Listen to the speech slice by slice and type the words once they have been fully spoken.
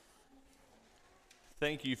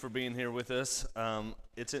Thank you for being here with us.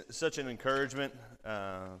 It's such an encouragement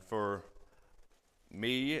for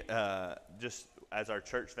me, just as our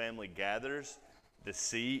church family gathers, to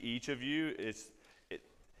see each of you.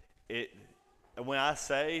 When I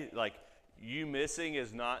say like you missing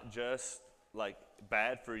is not just like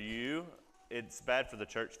bad for you, it's bad for the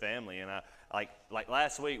church family. And I like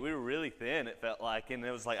last week we were really thin. It felt like, and it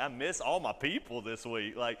was like I miss all my people this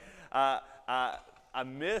week. Like I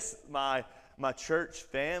miss my church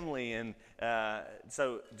family, and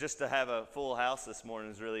so just to have a full house this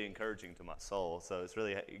morning is really encouraging to my soul. So it's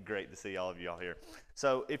really great to see all of y'all here.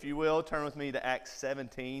 So if you will, turn with me to Acts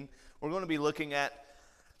 17. We're going to be looking at,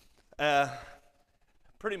 we're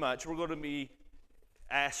going to be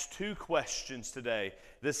asked two questions today.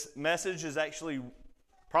 This message is actually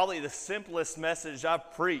probably the simplest message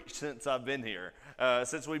I've preached since I've been here,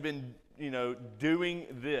 since we've been, doing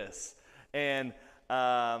this. And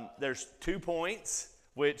there's 2 points,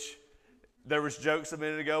 which there was jokes a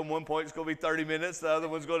minute ago. One point's going to be 30 minutes. The other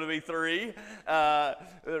one's going to be 3. The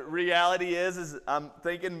reality is I'm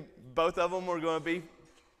thinking both of them are going to be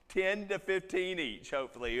 10 to 15 each,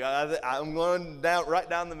 hopefully. I'm going right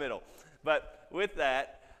down the middle. But with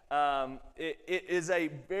that, it is a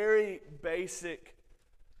very basic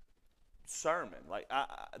sermon.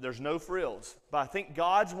 There's no frills. But I think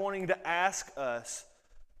God's wanting to ask us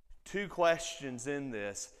 2 questions in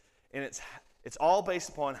this, and it's all based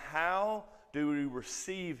upon how do we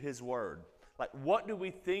receive His Word? Like, what do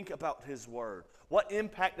we think about His Word? What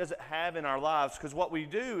impact does it have in our lives? Because what we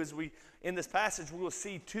do is in this passage, we will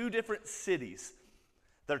see 2 different cities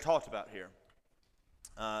that are talked about here.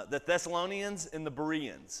 The Thessalonians and the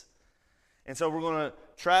Bereans. And so we're going to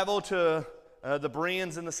travel to the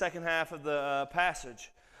Bereans in the second half of the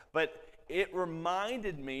passage. But it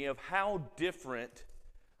reminded me of how different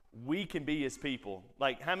we can be as people.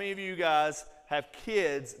 Like, how many of you guys have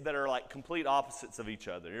kids that are like complete opposites of each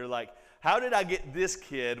other? You're like, how did I get this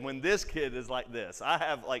kid when this kid is like this? I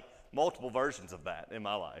have like multiple versions of that in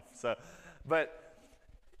my life. So, but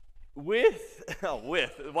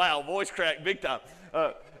wow, voice crack big time.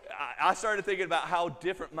 I started thinking about how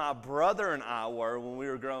different my brother and I were when we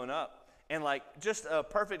were growing up. And like, just a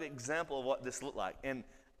perfect example of what this looked like. And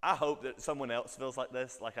I hope that someone else feels like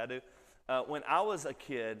this, like I do. When I was a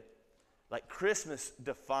kid, like Christmas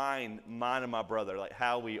defined mine and my brother, like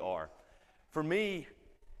how we are. For me,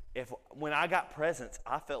 when I got presents,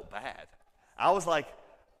 I felt bad. I was like,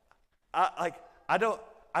 I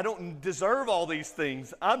don't deserve all these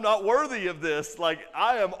things. I'm not worthy of this. Like,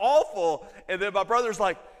 I am awful. And then my brother's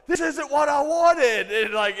like, this isn't what I wanted.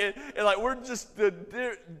 And we're just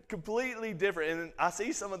completely different. And I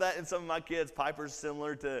see some of that in some of my kids. Piper's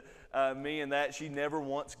similar to me in that she never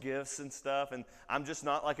wants gifts and stuff. And I'm just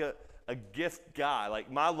not like a gift guy.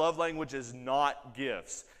 Like, my love language is not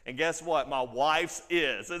gifts. And guess what? My wife's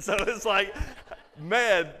is. And so it's like,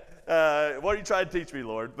 man, what are you trying to teach me,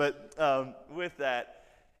 Lord? But with that,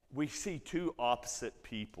 we see 2 opposite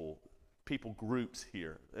people groups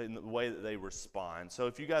here in the way that they respond. So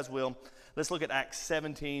if you guys will, let's look at Acts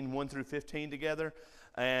 17, 1 through 15 together.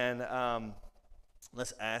 And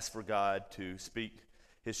let's ask for God to speak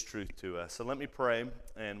His truth to us. So let me pray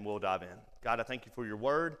and we'll dive in. God, I thank you for your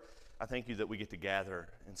word. I thank you that we get to gather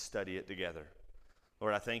and study it together.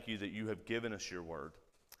 Lord, I thank you that you have given us your word.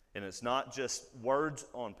 And it's not just words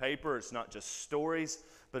on paper, it's not just stories,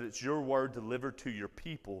 but it's your word delivered to your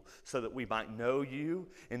people so that we might know you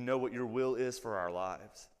and know what your will is for our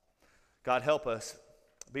lives. God, help us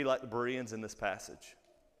be like the Bereans in this passage.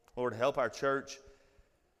 Lord, help our church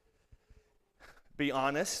be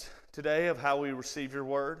honest today of how we receive your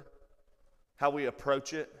word, how we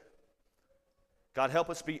approach it. God, help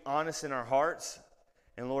us be honest in our hearts,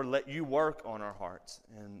 and Lord, let you work on our hearts,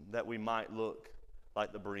 and that we might look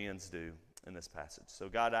like the Bereans do in this passage. So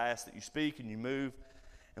God, I ask that you speak and you move,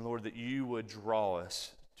 and Lord, that you would draw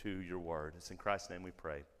us to your word. It's in Christ's name we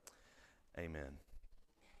pray. Amen.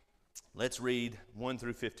 Let's read 1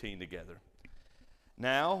 through 15 together.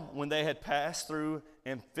 Now, when they had passed through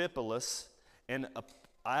Amphipolis and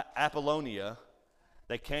Apollonia,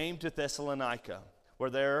 they came to Thessalonica, where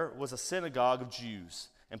there was a synagogue of Jews.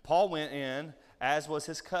 And Paul went in, as was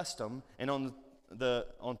his custom, and on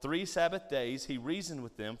 3 Sabbath days he reasoned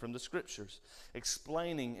with them from the Scriptures,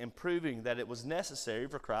 explaining and proving that it was necessary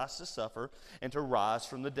for Christ to suffer and to rise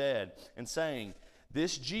from the dead, and saying,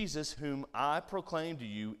 this Jesus whom I proclaim to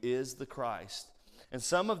you is the Christ. And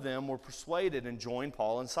some of them were persuaded and joined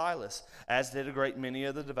Paul and Silas, as did a great many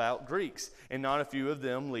of the devout Greeks, and not a few of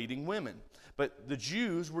them leading women. But the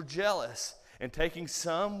Jews were jealous, and taking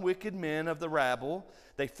some wicked men of the rabble,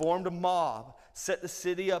 they formed a mob, set the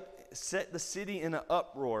city in an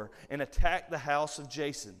uproar, and attacked the house of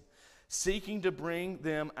Jason, seeking to bring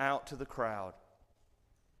them out to the crowd.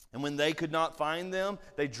 And when they could not find them,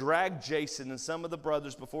 they dragged Jason and some of the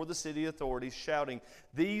brothers before the city authorities, shouting,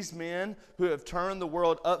 "These men who have turned the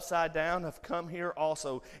world upside down have come here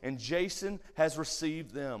also, and Jason has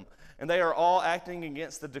received them. And they are all acting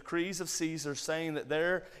against the decrees of Caesar, saying that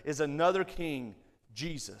there is another king,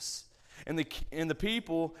 Jesus." And the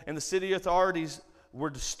people and the city authorities were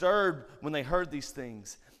disturbed when they heard these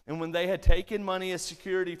things. And when they had taken money as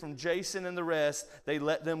security from Jason and the rest, they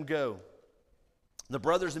let them go. The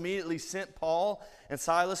brothers immediately sent Paul and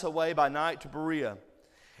Silas away by night to Berea.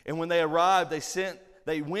 And when they arrived,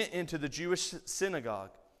 they went into the Jewish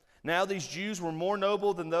synagogue. Now these Jews were more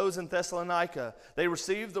noble than those in Thessalonica. They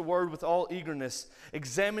received the word with all eagerness,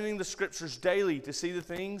 examining the scriptures daily to see if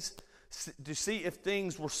things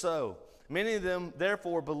were so. Many of them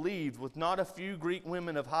therefore believed, with not a few Greek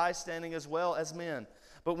women of high standing as well as men.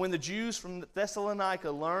 But when the Jews from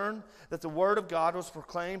Thessalonica learned that the word of God was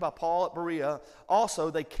proclaimed by Paul at Berea,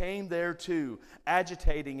 also they came there too,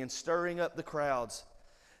 agitating and stirring up the crowds.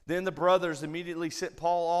 Then the brothers immediately sent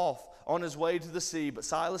Paul off on his way to the sea, but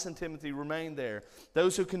Silas and Timothy remained there.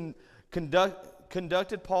 Those who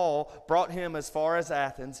conducted Paul brought him as far as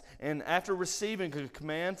Athens, and after receiving a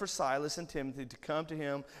command for Silas and Timothy to come to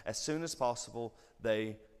him as soon as possible,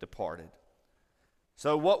 they departed.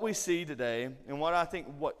 So what we see today, and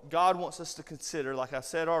what God wants us to consider, like I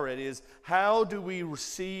said already, is how do we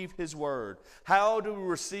receive His Word? How do we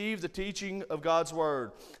receive the teaching of God's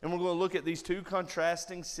Word? And we're going to look at these two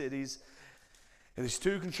contrasting cities and these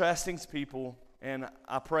two contrasting people, and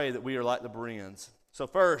I pray that we are like the Bereans. So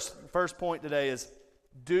first point today is,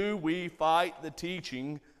 do we fight the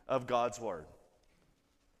teaching of God's Word?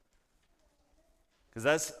 Because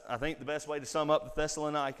that's, I think, the best way to sum up the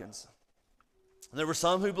Thessalonians. There were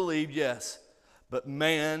some who believed, yes, but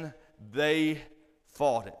man, they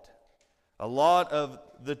fought it. A lot of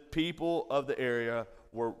the people of the area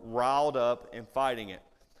were riled up and fighting it.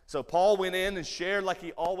 So Paul went in and shared like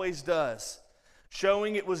he always does,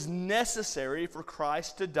 showing it was necessary for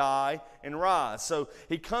Christ to die and rise. So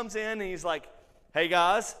he comes in and he's like, "Hey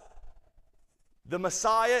guys, the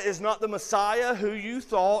Messiah is not the Messiah who you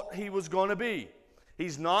thought he was going to be.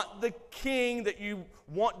 He's not the king that you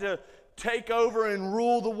want to take over and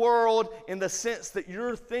rule the world in the sense that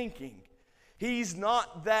you're thinking. He's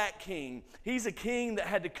not that king. He's a king that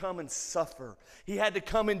had to come and suffer. He had to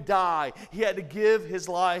come and die. He had to give his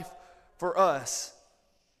life for us."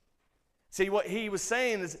 See, what he was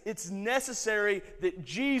saying is it's necessary that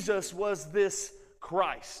Jesus was this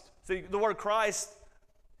Christ. See, the word Christ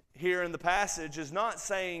here in the passage is not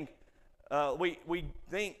saying, we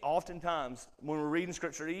think oftentimes when we're reading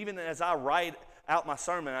Scripture, even as I write out my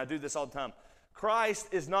sermon, I do this all the time, Christ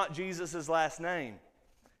is not Jesus' last name.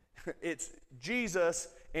 It's Jesus,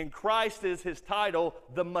 and Christ is his title.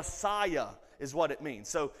 The Messiah is what it means.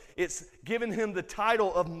 So it's giving him the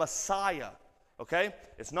title of Messiah. Okay?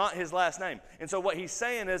 It's not his last name. And so what he's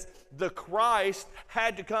saying is the Christ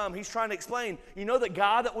had to come. He's trying to explain, you know, the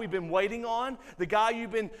guy that we've been waiting on, the guy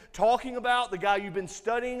you've been talking about, the guy you've been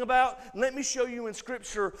studying about, let me show you in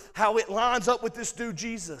Scripture how it lines up with this dude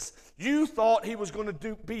Jesus. You thought he was going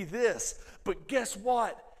to be this, but guess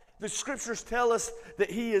what? The Scriptures tell us that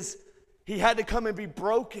he had to come and be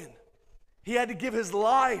broken. He had to give his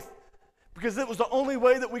life because it was the only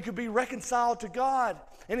way that we could be reconciled to God.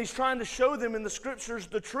 And he's trying to show them in the Scriptures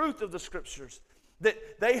the truth of the Scriptures, that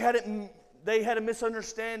they had a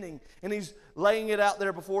misunderstanding, and he's laying it out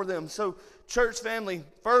there before them. So, church family,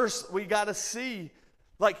 first we got to see,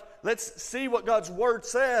 let's see what God's Word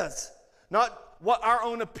says, not what our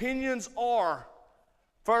own opinions are.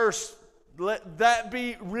 First, let that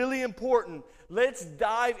be really important. Let's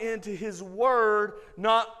dive into His Word,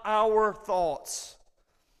 not our thoughts.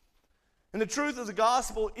 And the truth of the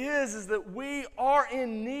gospel is that we are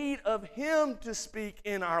in need of Him to speak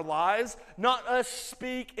in our lives, not us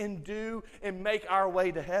speak and do and make our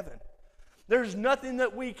way to heaven. There's nothing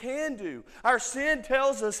that we can do. Our sin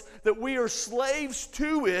tells us that we are slaves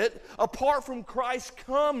to it apart from Christ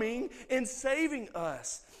coming and saving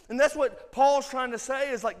us. And that's what Paul's trying to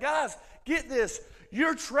say is like, guys, get this.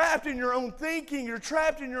 You're trapped in your own thinking. You're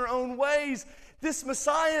trapped in your own ways. This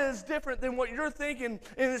Messiah is different than what you're thinking,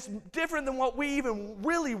 and it's different than what we even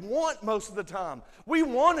really want most of the time. We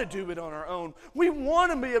want to do it on our own. We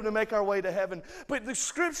want to be able to make our way to heaven. But the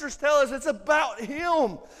Scriptures tell us it's about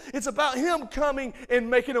Him. It's about Him coming and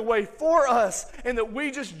making a way for us, and that we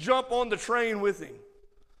just jump on the train with Him.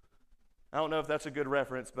 I don't know if that's a good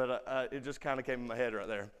reference, but it just kind of came in my head right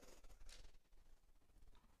there.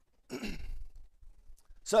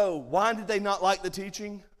 So why did they not like the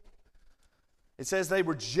teaching? It says they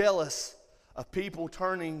were jealous of people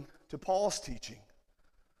turning to Paul's teaching.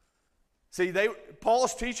 See,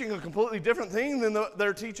 Paul's teaching a completely different thing than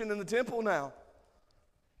they're teaching in the temple now.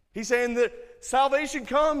 He's saying that salvation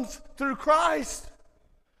comes through Christ.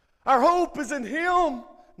 Our hope is in Him,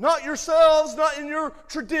 not yourselves, not in your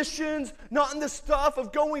traditions, not in the stuff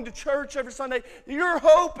of going to church every Sunday. Your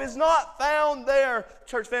hope is not found there.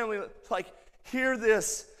 Church family, hear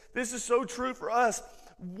this. This is so true for us.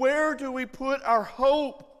 Where do we put our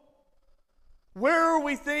hope? Where are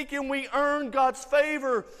we thinking we earn God's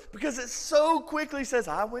favor? Because it so quickly says,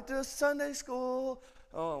 I went to Sunday school.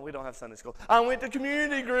 Oh, we don't have Sunday school. I went to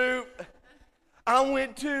community group. I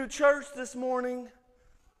went to church this morning.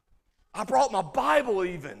 I brought my Bible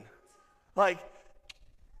even.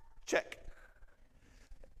 Check.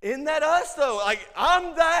 Isn't that us though?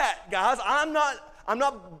 I'm that, guys. I'm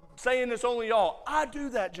not saying this only y'all. I do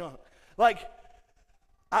that junk.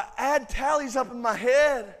 I add tallies up in my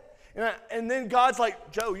head. And then God's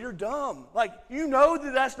like, Joe, you're dumb. You know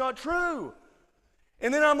that that's not true.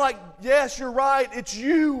 And then I'm like, yes, you're right. It's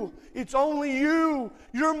you. It's only you.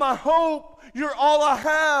 You're my hope. You're all I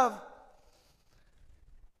have.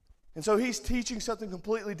 And so he's teaching something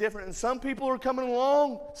completely different. And some people are coming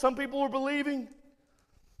along. Some people are believing.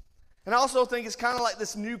 And I also think it's kind of like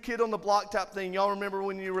this new kid on the block type thing. Y'all remember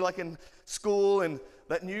when you were in school and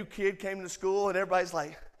that new kid came to school and everybody's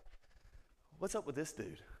like, what's up with this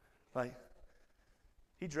dude?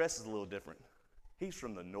 He dresses a little different. He's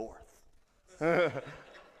from the north.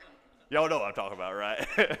 Y'all know what I'm talking about, right?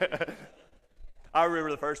 I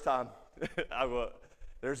remember the first time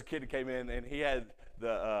there's a kid who came in and he had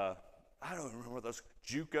the, I don't remember those,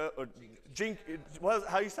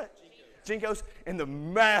 how you say it? Jinkos, and the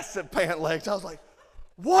massive pant legs. I was like,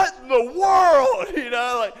 what in the world?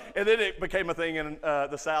 And then it became a thing in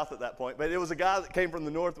the South at that point. But it was a guy that came from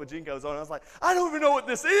the North with Jinkos on. I was like, I don't even know what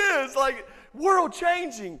this is. World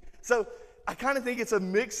changing. So I kind of think it's a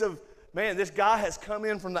mix of, man, this guy has come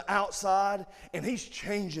in from the outside and he's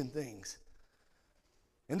changing things.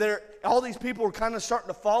 And all these people are kind of starting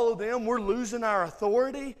to follow them. We're losing our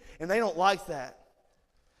authority, and they don't like that.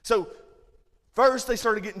 So first, they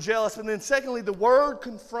started getting jealous, and then secondly, the word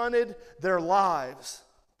confronted their lives.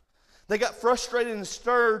 They got frustrated and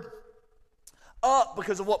stirred up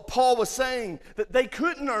because of what Paul was saying, that they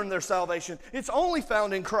couldn't earn their salvation. It's only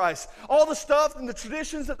found in Christ. All the stuff and the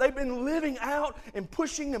traditions that they've been living out and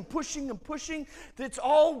pushing, it's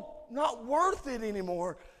all not worth it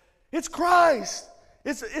anymore. It's Christ.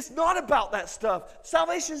 It's not about that stuff.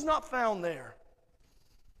 Salvation is not found there.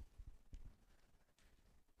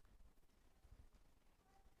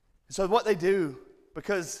 So what they do,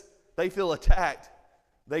 because they feel attacked,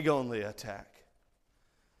 they go on the attack.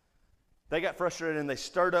 They got frustrated and they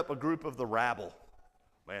stirred up a group of the rabble.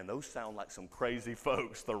 Man, those sound like some crazy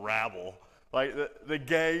folks, the rabble. The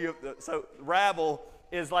gang. So rabble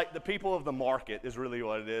is like the people of the market is really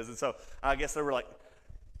what it is. And so I guess they were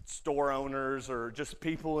store owners or just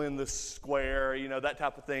people in the square, that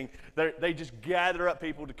type of thing. They just gather up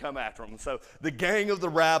people to come after them. So the gang of the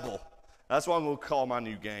rabble. That's what I'm going to call my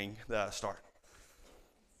new gang that I start.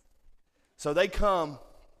 So they come,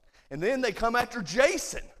 and then they come after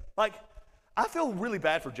Jason. I feel really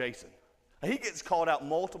bad for Jason. He gets called out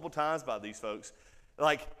multiple times by these folks,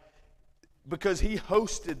 because he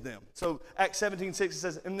hosted them. So Acts 17:6 it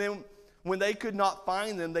says, and then when they could not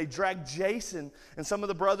find them, they dragged Jason and some of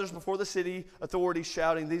the brothers before the city authorities,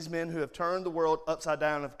 shouting, these men who have turned the world upside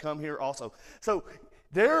down have come here also. So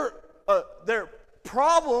their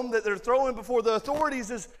problem that they're throwing before the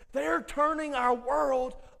authorities is they're turning our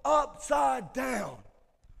world upside down.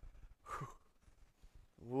 Whew.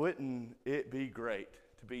 Wouldn't it be great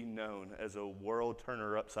to be known as a world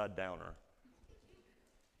turner upside downer?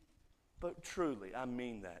 But truly, I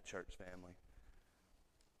mean that, church family.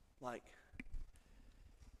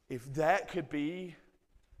 If that could be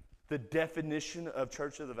the definition of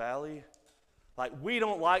Church of the Valley, we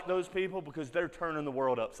don't like those people because they're turning the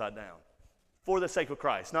world upside down. For the sake of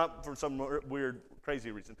Christ, not for some weird,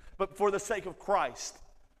 crazy reason, but for the sake of Christ.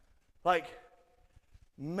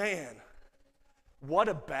 Man, what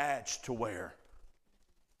a badge to wear.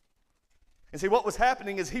 And see, what was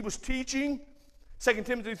happening is he was teaching, 2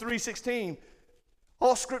 Timothy 3:16,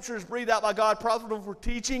 all scripture is breathed out by God, profitable for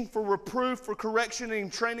teaching, for reproof, for correction,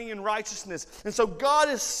 and training in righteousness. And so God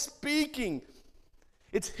is speaking.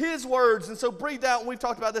 It's his words. And so breathed out, and we've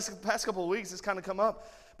talked about this the past couple of weeks, it's kind of come up.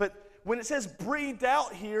 But when it says breathed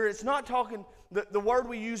out here, it's not talking, the word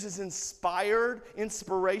we use is inspired,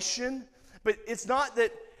 inspiration. But it's not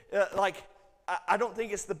that, I don't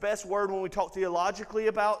think it's the best word when we talk theologically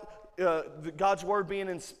about God's word being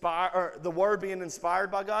inspired, or the word being inspired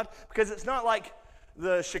by God, because it's not like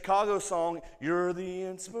the Chicago song, "You're the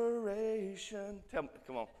inspiration." Tell me,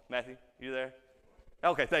 come on, Matthew, you there?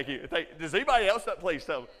 Okay, thank you. Does anybody else please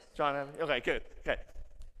tell me? John, okay, good. Okay,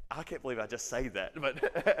 I can't believe I just say that,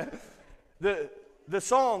 but the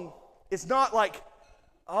song, it's not like,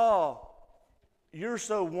 "Oh, you're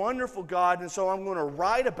so wonderful, God, and so I'm going to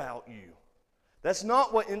write about you." That's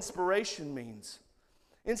not what inspiration means.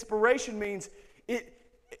 Inspiration means it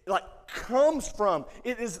like comes from,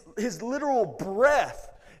 it is his literal breath.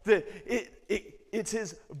 It's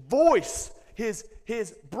his voice, his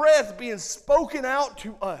breath being spoken out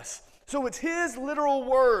to us. So it's his literal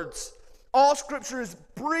words. All Scripture is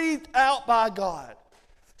breathed out by God.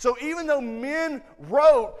 So even though men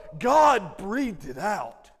wrote, God breathed it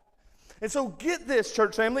out. And so get this,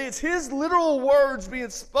 church family, it's his literal words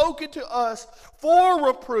being spoken to us for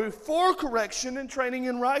reproof, for correction, and training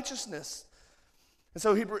in righteousness. And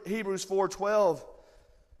so Hebrews 4:12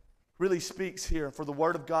 really speaks here. For the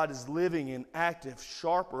word of God is living and active,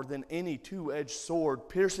 sharper than any two-edged sword,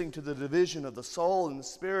 piercing to the division of the soul and the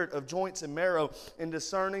spirit, of joints and marrow, and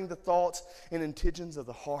discerning the thoughts and intentions of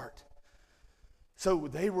the heart. So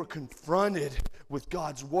they were confronted with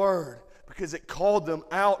God's word, because it called them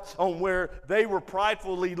out on where they were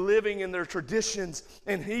pridefully living in their traditions.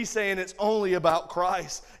 And he's saying it's only about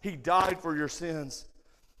Christ. He died for your sins.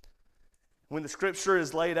 When the Scripture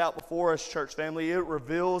is laid out before us, church family, it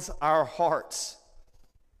reveals our hearts.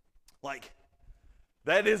 Like,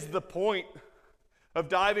 that is the point of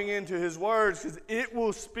diving into his words, because it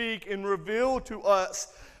will speak and reveal to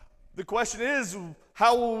us. The question is,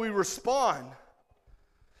 how will we respond?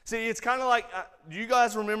 See, it's kind of like, do you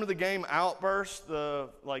guys remember the game Outburst? I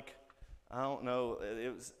don't know,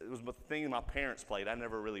 it was the thing my parents played. I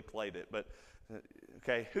never really played it, but,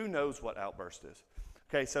 okay, who knows what Outburst is?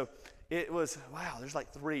 Okay, so it was, wow, there's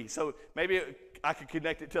like 3. So maybe I could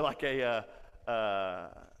connect it to like a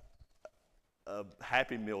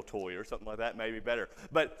Happy Meal toy or something like that, maybe better.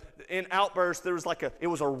 But in Outburst, there was it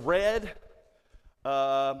was a red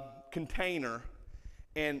container,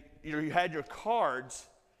 and you had your cards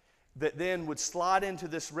that then would slide into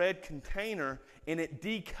this red container, and it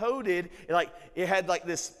decoded, it had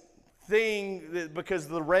this thing that, because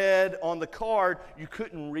the red on the card, you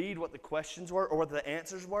couldn't read what the questions were or what the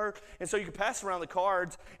answers were. And so you could pass around the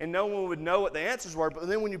cards and no one would know what the answers were, but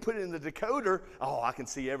then when you put it in the decoder, I can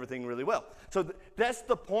see everything really well. So that's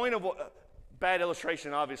the point of what, bad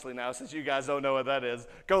illustration obviously now, since you guys don't know what that is.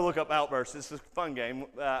 Go look up Outburst. It's a fun game.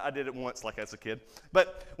 I did it once as a kid.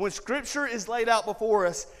 But when Scripture is laid out before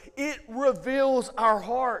us, it reveals our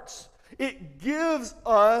hearts. It gives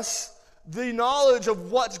us the knowledge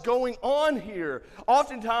of what's going on here.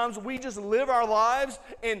 Oftentimes, we just live our lives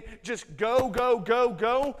and just go, go, go,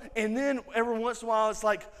 go. And then every once in a while, it's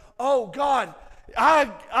like, oh, God,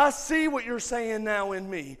 I see what you're saying now in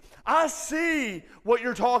me. I see what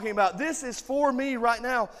you're talking about. This is for me right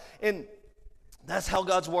now. And that's how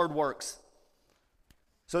God's word works.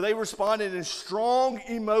 So they responded in strong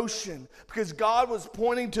emotion because God was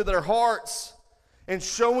pointing to their hearts and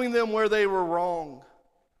showing them where they were wrong.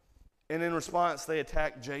 And in response, they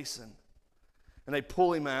attack Jason. And they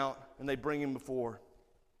pull him out and they bring him before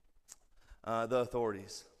the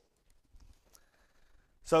authorities.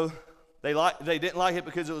 So they didn't like it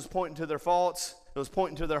because it was pointing to their faults. It was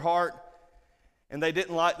pointing to their heart. And they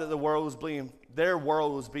didn't like that their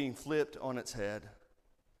world was being flipped on its head.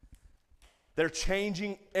 They're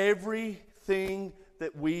changing everything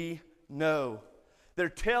that we know. They're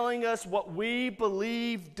telling us what we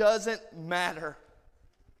believe doesn't matter.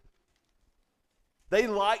 They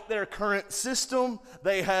liked their current system.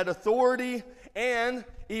 They had authority. And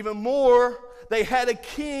even more, they had a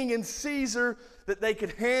king and Caesar that they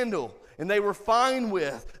could handle. And they were fine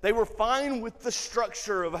with. They were fine with the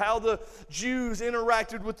structure of how the Jews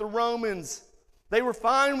interacted with the Romans. They were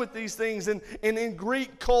fine with these things. And in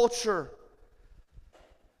Greek culture,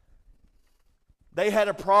 they had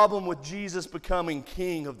a problem with Jesus becoming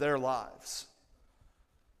king of their lives.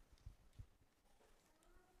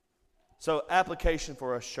 So, application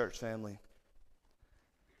for us, church family.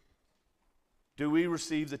 Do we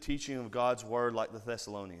receive the teaching of God's word like the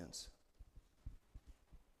Thessalonians?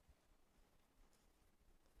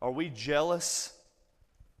 Are we jealous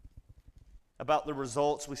about the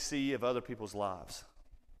results we see of other people's lives?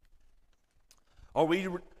 Are we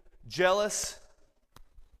jealous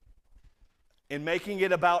in making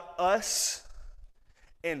it about us,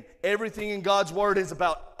 and everything in God's word is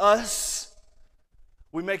about us?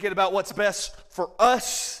 We make it about what's best for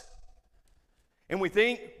us. And we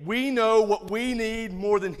think we know what we need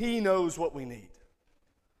more than He knows what we need.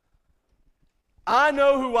 I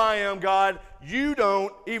know who I am, God. You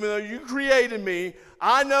don't, even though you created me.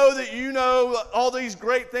 I know that you know all these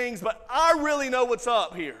great things, but I really know what's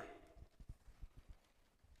up here.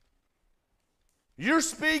 You're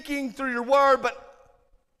speaking through your word, but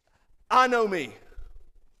I know me.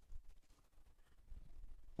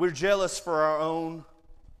 We're jealous for our own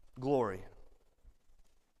glory.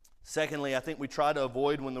 Secondly, I think we try to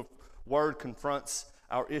avoid when the word confronts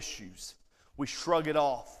our issues. We shrug it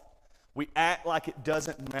off. We act like it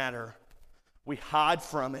doesn't matter. We hide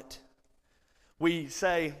from it. We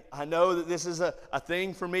say, I know that this is a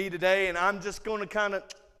thing for me today, and I'm just going to kind of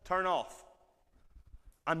turn off.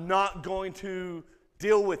 I'm not going to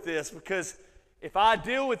deal with this, because if I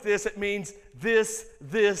deal with this, it means this,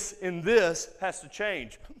 and this has to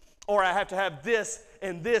change. Or I have to have this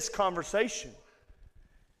and this conversation.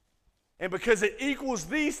 And because it equals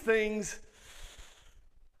these things,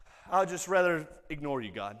 I'll just rather ignore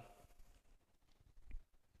you, God.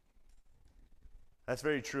 That's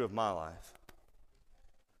very true of my life.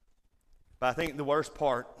 But I think the worst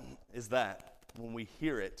part is that when we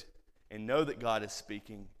hear it and know that God is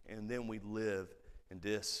speaking, and then we live in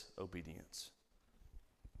disobedience.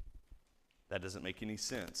 That doesn't make any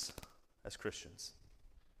sense as Christians.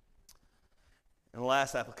 And the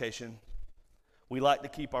last application, we like to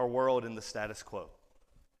keep our world in the status quo.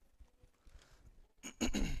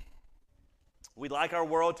 We like our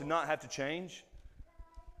world to not have to change.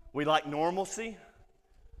 We like normalcy.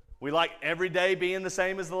 We like every day being the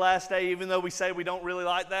same as the last day, even though we say we don't really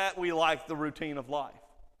like that. We like the routine of life.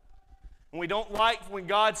 And we don't like when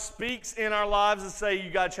God speaks in our lives and say,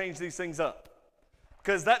 you got to change these things up.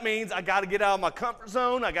 Because that means I got to get out of my comfort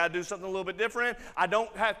zone. I got to do something a little bit different. I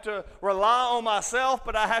don't have to rely on myself,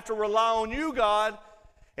 but I have to rely on you, God.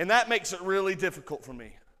 And that makes it really difficult for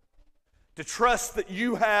me to trust that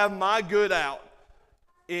you have my good out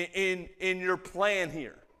in your plan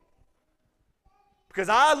here. Because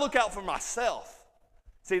I look out for myself.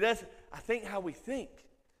 See, that's, I think, how we think.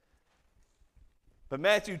 But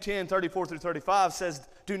Matthew 10, 34 through 35 says,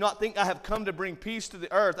 do not think I have come to bring peace to the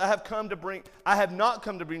earth. I have not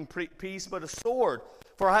come to bring peace, but a sword.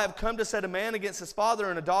 For I have come to set a man against his father,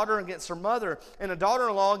 and a daughter against her mother, and a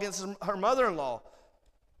daughter-in-law against her mother-in-law.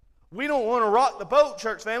 We don't want to rock the boat,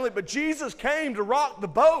 church family, but Jesus came to rock the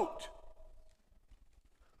boat.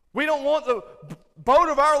 We don't want the boat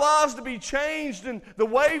of our lives to be changed and the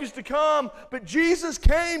waves to come, but Jesus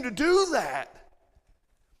came to do that.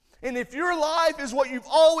 And if your life is what you've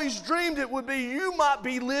always dreamed it would be, you might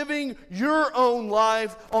be living your own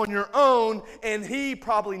life on your own, and He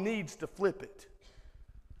probably needs to flip it.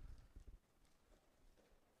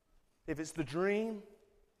 If it's the dream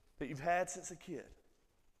that you've had since a kid,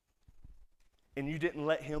 and you didn't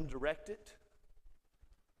let Him direct it,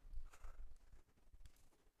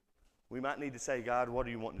 we might need to say, God, what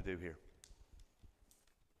do you want to do here?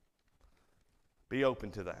 Be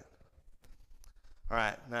open to that. All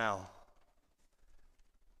right, now,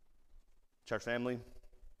 church family,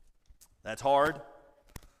 that's hard.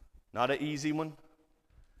 Not an easy one.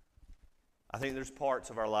 I think there's parts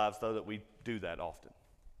of our lives, though, that we do that often.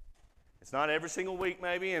 It's not every single week,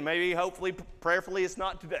 maybe, and maybe, hopefully, prayerfully, it's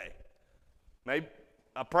not today. Maybe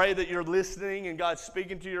I pray that you're listening and God's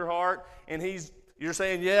speaking to your heart, and you're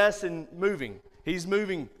saying yes and moving. He's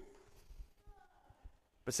moving.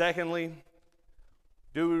 But secondly,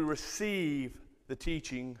 do we receive the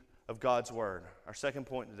teaching of God's Word? Our second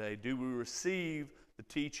point today, do we receive the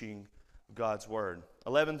teaching of God's Word?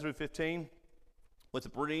 11 through 15, with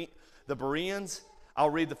the Bereans, I'll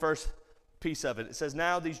read the first piece of it. It says,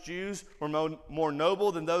 now these Jews were more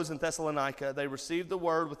noble than those in Thessalonica. They received the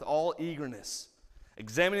Word with all eagerness,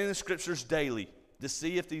 examining the Scriptures daily to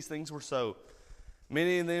see if these things were so.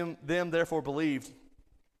 Many of them therefore believed.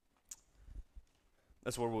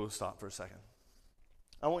 That's where we'll stop for a second.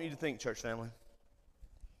 I want you to think, church family.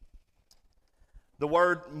 The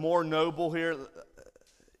word more noble here,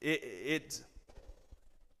 it's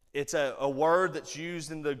a word that's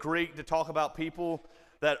used in the Greek to talk about people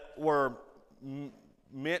that were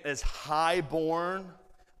meant as high-born,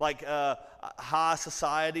 like high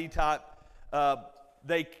society type.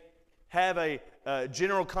 They have a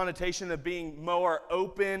general connotation of being more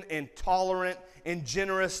open and tolerant and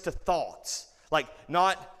generous to thoughts, like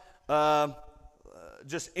not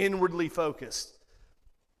just inwardly focused.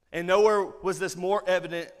 And nowhere was this more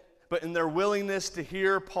evident but in their willingness to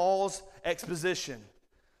hear Paul's exposition.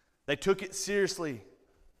 They took it seriously.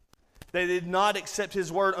 They did not accept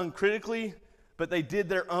his word uncritically, but they did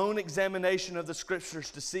their own examination of the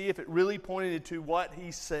Scriptures to see if it really pointed to what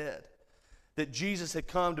he said. that Jesus had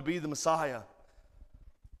come to be the Messiah.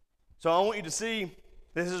 So I want you to see,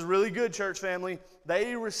 this is really good, church family.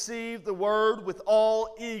 They received the word with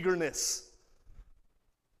all eagerness.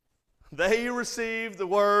 They received the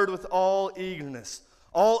word with all eagerness.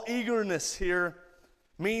 All eagerness here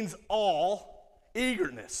means all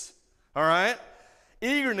eagerness. All right?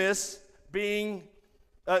 Eagerness being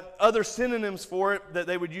other synonyms for it that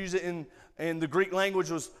they would use it in the Greek language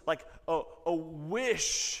was like a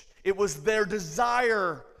wish. It was their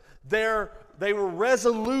desire. They were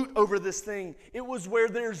resolute over this thing. It was where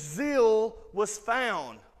their zeal was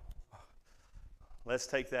found. Let's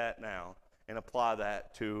take that now and apply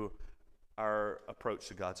that to our approach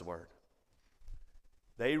to God's word.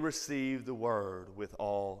 They received the word with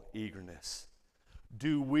all eagerness.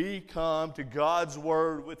 Do we come to God's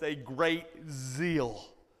word with a great zeal?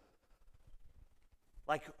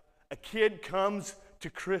 Like a kid comes to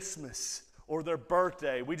Christmas or their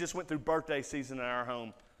birthday. We just went through birthday season in our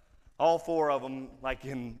home. All 4 of them, like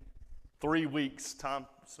in 3 weeks time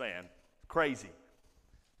span. Crazy.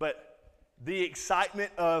 But the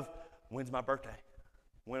excitement of, when's my birthday?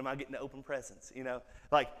 When am I getting to open presents? You know,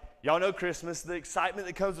 like, y'all know Christmas, the excitement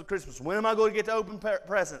that comes with Christmas. When am I going to get to open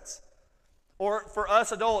presents? Or for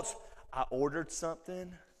us adults, I ordered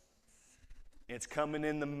something. It's coming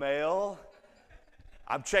in the mail.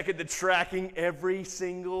 I'm checking the tracking every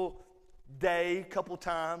single day, a couple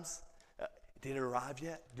times. Did it arrive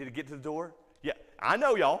yet? Did it get to the door? Yeah, I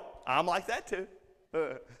know y'all. I'm like that too.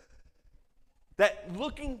 That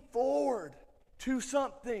looking forward to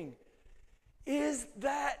something. Is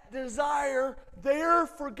that desire there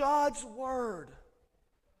for God's word?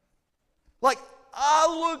 Like, I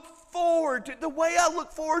look forward to, the way I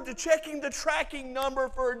look forward to checking the tracking number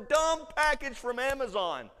for a dumb package from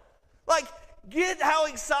Amazon. Like, get how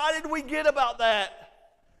excited we get about that.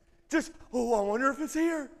 Just, oh, I wonder if it's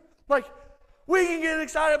here. Like, we can get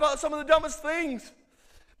excited about some of the dumbest things.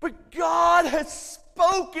 But God has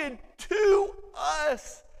spoken to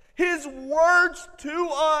us. His words to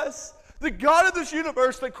us. The God of this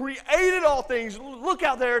universe that created all things. Look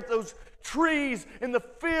out there at those trees and the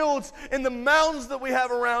fields and the mountains that we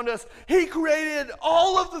have around us. He created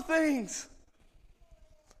all of the things.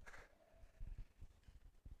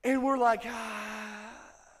 And we're like,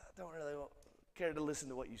 don't really care to listen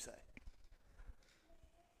to what you say.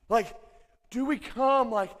 Like, do we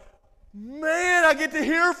come like, man, I get to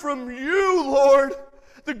hear from you, Lord,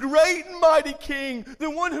 the great and mighty King,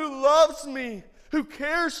 the one who loves me, who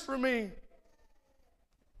cares for me.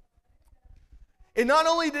 And not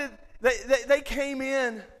only did they came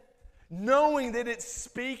in knowing that it's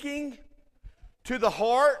speaking to the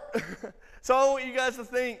heart. So I want you guys to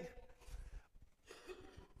think,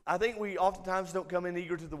 I think we oftentimes don't come in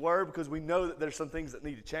eager to the word because we know that there's some things that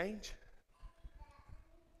need to change.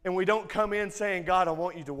 And we don't come in saying, God, I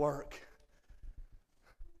want you to work.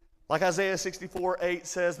 Like Isaiah 64:8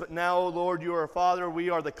 says, but now, O Lord, you are a Father, we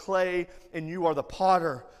are the clay, and you are the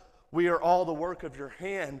potter. We are all the work of your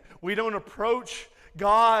hand. We don't approach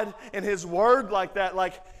God and His Word like that.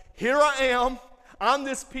 Like, here I am. I'm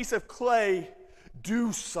this piece of clay.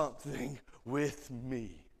 Do something with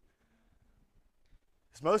me.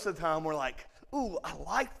 Because most of the time we're like, ooh, I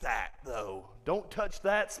like that, though. Don't touch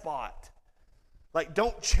that spot. Like,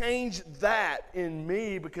 don't change that in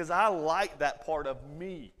me because I like that part of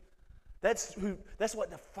me. That's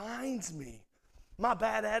what defines me. My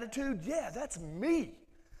bad attitude, yeah, that's me.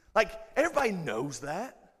 Like, everybody knows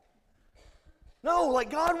that. No,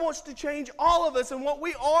 like, God wants to change all of us, and what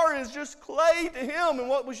we are is just clay to Him. And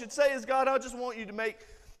what we should say is, God, I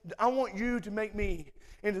want you to make me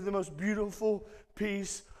into the most beautiful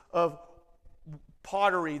piece of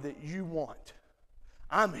pottery that you want.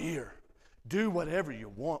 I'm here. Do whatever you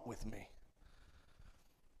want with me.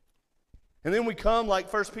 And then we come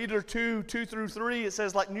like 1 Peter 2:2-3. It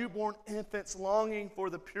says, like newborn infants longing for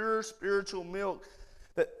the pure spiritual milk,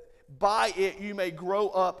 that by it you may grow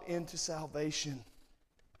up into salvation.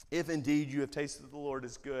 If indeed you have tasted the Lord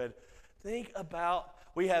is good. Think about,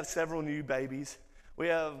 we have several new babies. We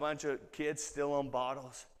have a bunch of kids still on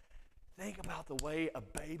bottles. Think about the way a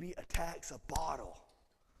baby attacks a bottle.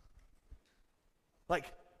 Like,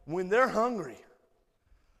 when they're hungry,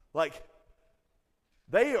 like,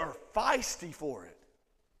 they are feisty for it.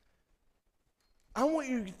 I want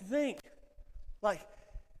you to think, like,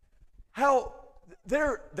 how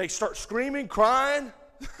they start screaming, crying.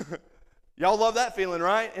 Y'all love that feeling,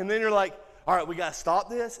 right? And then you're like, all right, we got to stop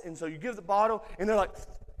this. And so you give the bottle, and they're like,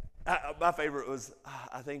 my favorite was,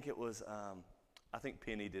 I think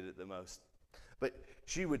Penny did it the most. But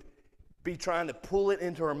she would be trying to pull it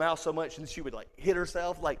into her mouth so much, and she would, like, hit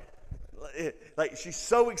herself, like like she's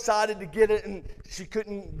so excited to get it, and she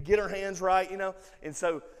couldn't get her hands right, And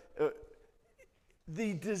so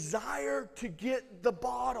the desire to get the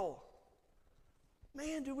bottle.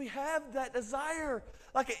 Man, do we have that desire?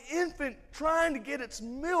 Like an infant trying to get its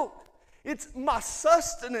milk. It's my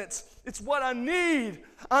sustenance. It's what I need.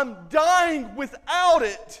 I'm dying without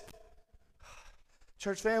it.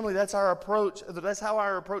 Church family, that's our approach. That's how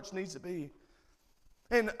our approach needs to be.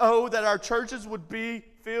 And that our churches would be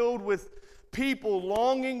filled with people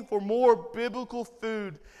longing for more biblical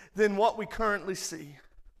food than what we currently see.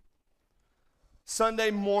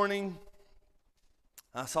 Sunday morning,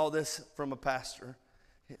 I saw this from a pastor.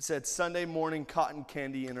 It said, Sunday morning cotton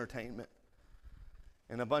candy entertainment.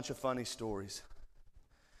 And a bunch of funny stories.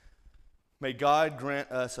 May God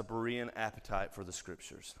grant us a Berean appetite for the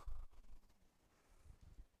Scriptures.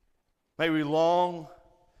 May we long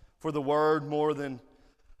for the Word more than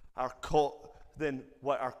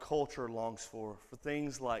what our culture longs for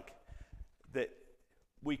things like that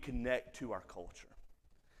we connect to our culture.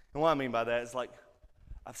 And what I mean by that is like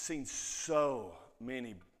I've seen so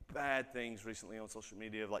many bad things recently on social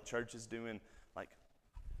media of like churches doing like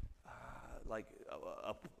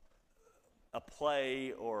a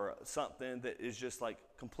play or something that is just like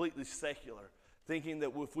completely secular, thinking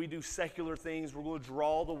that if we do secular things, we're going to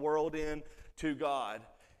draw the world in to God.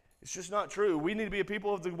 It's just not true. We need to be a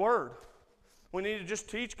people of the Word. We need to just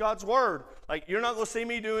teach God's Word. Like, you're not going to see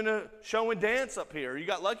me doing a show and dance up here. You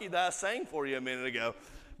got lucky that I sang for you a minute ago.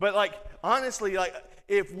 But like, honestly, like,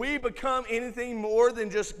 if we become anything more than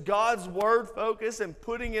just God's Word focus and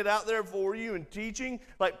putting it out there for you and teaching,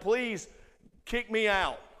 like, please kick me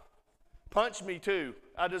out. Punch me too.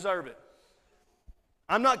 I deserve it.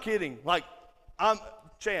 I'm not kidding. Like,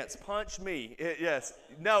 Chance, punch me. Yes.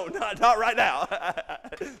 No, not right now.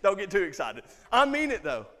 Don't get too excited. I mean it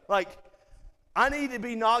though. Like, I need to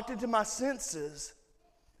be knocked into my senses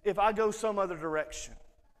if I go some other direction.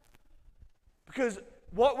 Because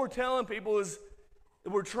what we're telling people is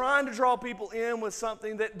we're trying to draw people in with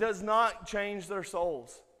something that does not change their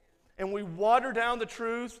souls. And we water down the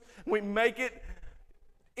truth. We make it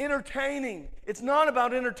entertaining. It's not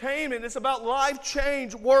about entertainment. It's about life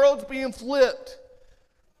change, worlds being flipped.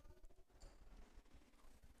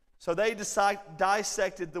 So they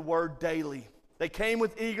dissected the Word daily. They came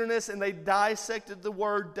with eagerness and they dissected the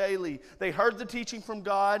Word daily. They heard the teaching from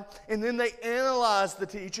God and then they analyzed the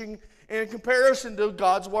teaching in comparison to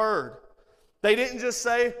God's Word. They didn't just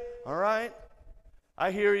say, all right,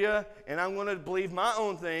 I hear you and I'm going to believe my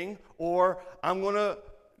own thing, or I'm going to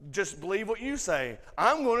just believe what you say.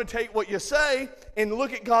 I'm going to take what you say and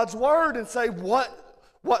look at God's Word and say, what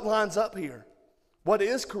lines up here? What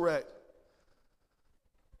is correct?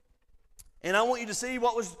 And I want you to see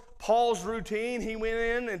what was Paul's routine. He went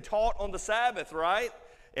in and taught on the Sabbath, right?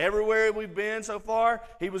 Everywhere we've been so far,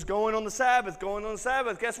 he was going on the Sabbath.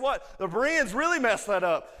 Guess what? The Bereans really messed that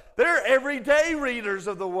up. They're everyday readers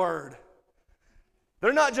of the Word.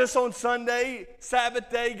 They're not just on Sunday, Sabbath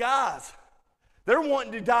day guys. They're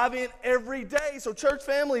wanting to dive in every day. So church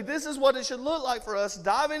family, this is what it should look like for us,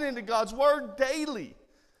 diving into God's Word daily.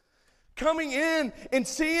 Coming in and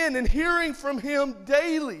seeing and hearing from Him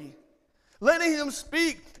daily. Letting Him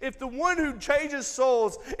speak. If the one who changes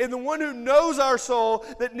souls and the one who knows our soul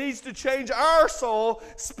that needs to change our soul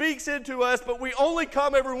speaks into us, but we only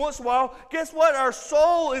come every once in a while, guess what? Our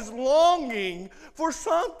soul is longing for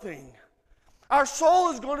something. Our soul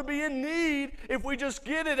is going to be in need if we just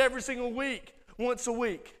get it every single week, once a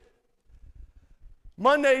week.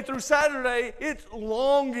 Monday through Saturday, it's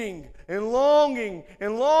longing and longing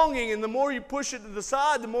and longing, and the more you push it to the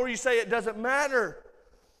side, the more you say it doesn't matter.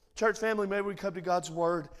 Church family, maybe we come to God's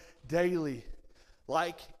Word daily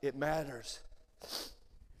like it matters.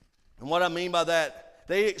 And what I mean by that,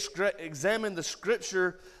 they examined the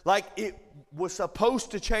Scripture like it was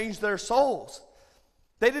supposed to change their souls.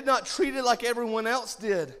 They did not treat it like everyone else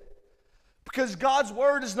did. Because God's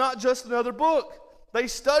Word is not just another book. They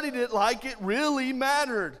studied it like it really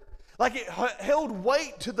mattered. Like it held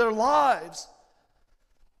weight to their lives.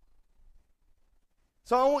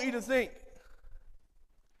 So I want you to think.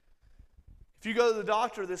 If you go to the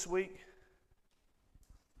doctor this week,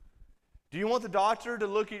 do you want the doctor to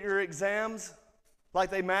look at your exams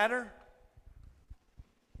like they matter?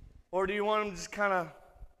 Or do you want them to just kind of,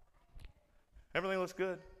 everything looks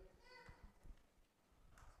good?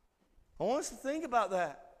 I want us to think about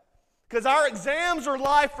that. Because our exams are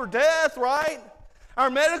life or death, right?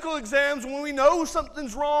 Our medical exams, when we know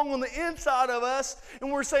something's wrong on the inside of us,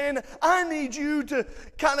 and we're saying, I need you to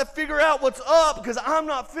kind of figure out what's up because I'm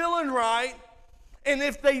not feeling right. And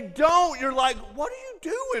if they don't, you're like, what are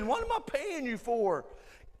you doing? What am I paying you for?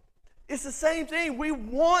 It's the same thing. We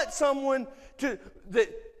want someone to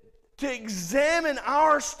examine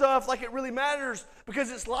our stuff like it really matters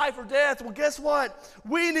because it's life or death. Well, guess what?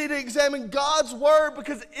 We need to examine God's Word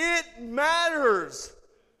because it matters.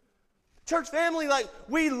 Church family, like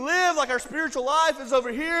we live like our spiritual life is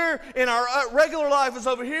over here and our regular life is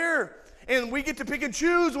over here. And we get to pick and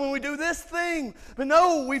choose when we do this thing. But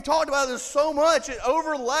no, we've talked about this so much. It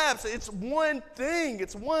overlaps. It's one thing.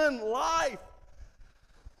 It's one life.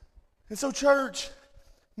 And so, church,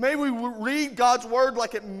 may we read God's Word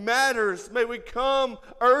like it matters. May we come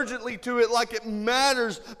urgently to it like it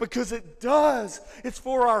matters because it does. It's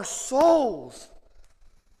for our souls.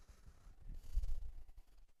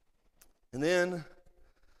 And then,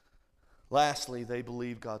 lastly, they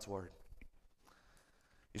believe God's Word.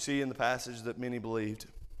 You see in the passage that many believed.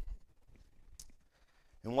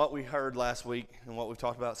 And what we heard last week and what we've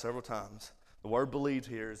talked about several times, the word believed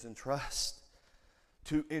here is entrust.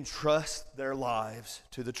 To entrust their lives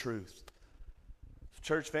to the truth.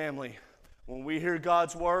 Church family, when we hear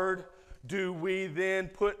God's Word, do we then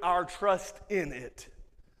put our trust in it?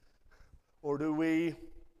 Or do we,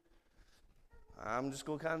 I'm just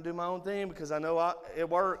going to kind of do my own thing because I know it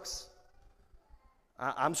works.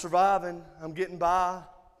 I'm surviving. I'm getting by.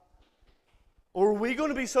 Or are we going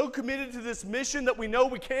to be so committed to this mission that we know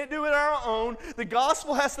we can't do it on our own? The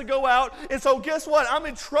gospel has to go out. And so guess what? I'm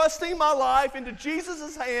entrusting my life into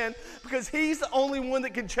Jesus' hand because He's the only one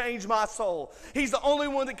that can change my soul. He's the only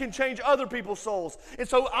one that can change other people's souls. And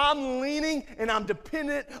so I'm leaning and I'm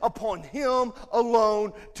dependent upon Him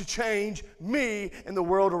alone to change me and the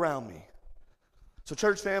world around me. So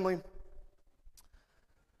church family,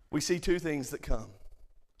 we see two things that come.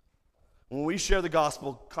 When we share the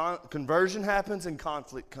gospel, conversion happens and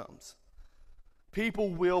conflict comes. People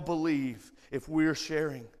will believe if we're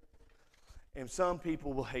sharing, and some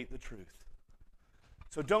people will hate the truth.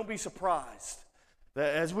 So don't be surprised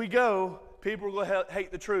that as we go, people will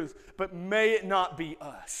hate the truth, but may it not be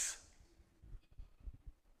us.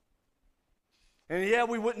 And yeah,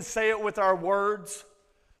 we wouldn't say it with our words,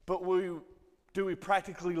 but do we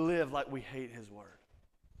practically live like we hate His Word?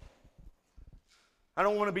 I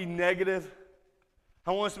don't want to be negative.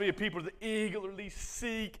 I want us to be a people that eagerly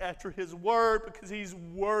seek after His Word because He's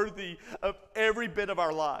worthy of every bit of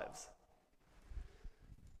our lives.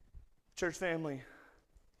 Church family,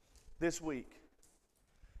 this week,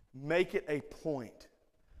 make it a point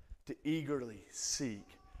to eagerly seek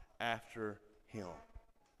after Him.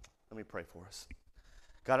 Let me pray for us.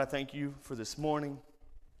 God, I thank You for this morning,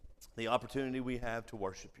 the opportunity we have to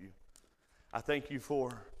worship You. I thank You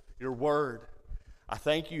for Your Word. I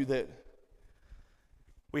thank You that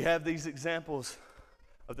we have these examples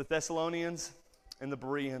of the Thessalonians and the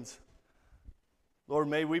Bereans. Lord,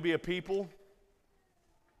 may we be a people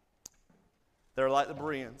that are like the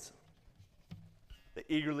Bereans, that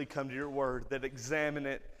eagerly come to Your Word, that examine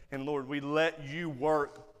it, and Lord, we let You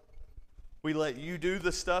work. We let You do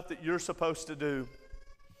the stuff that You're supposed to do.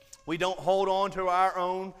 We don't hold on to our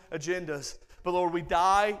own agendas, but Lord, we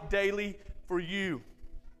die daily for You.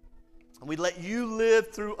 And we let You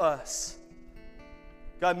live through us.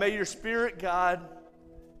 God, may Your Spirit, God,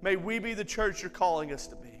 may we be the church You're calling us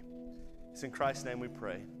to be. It's in Christ's name we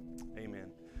pray.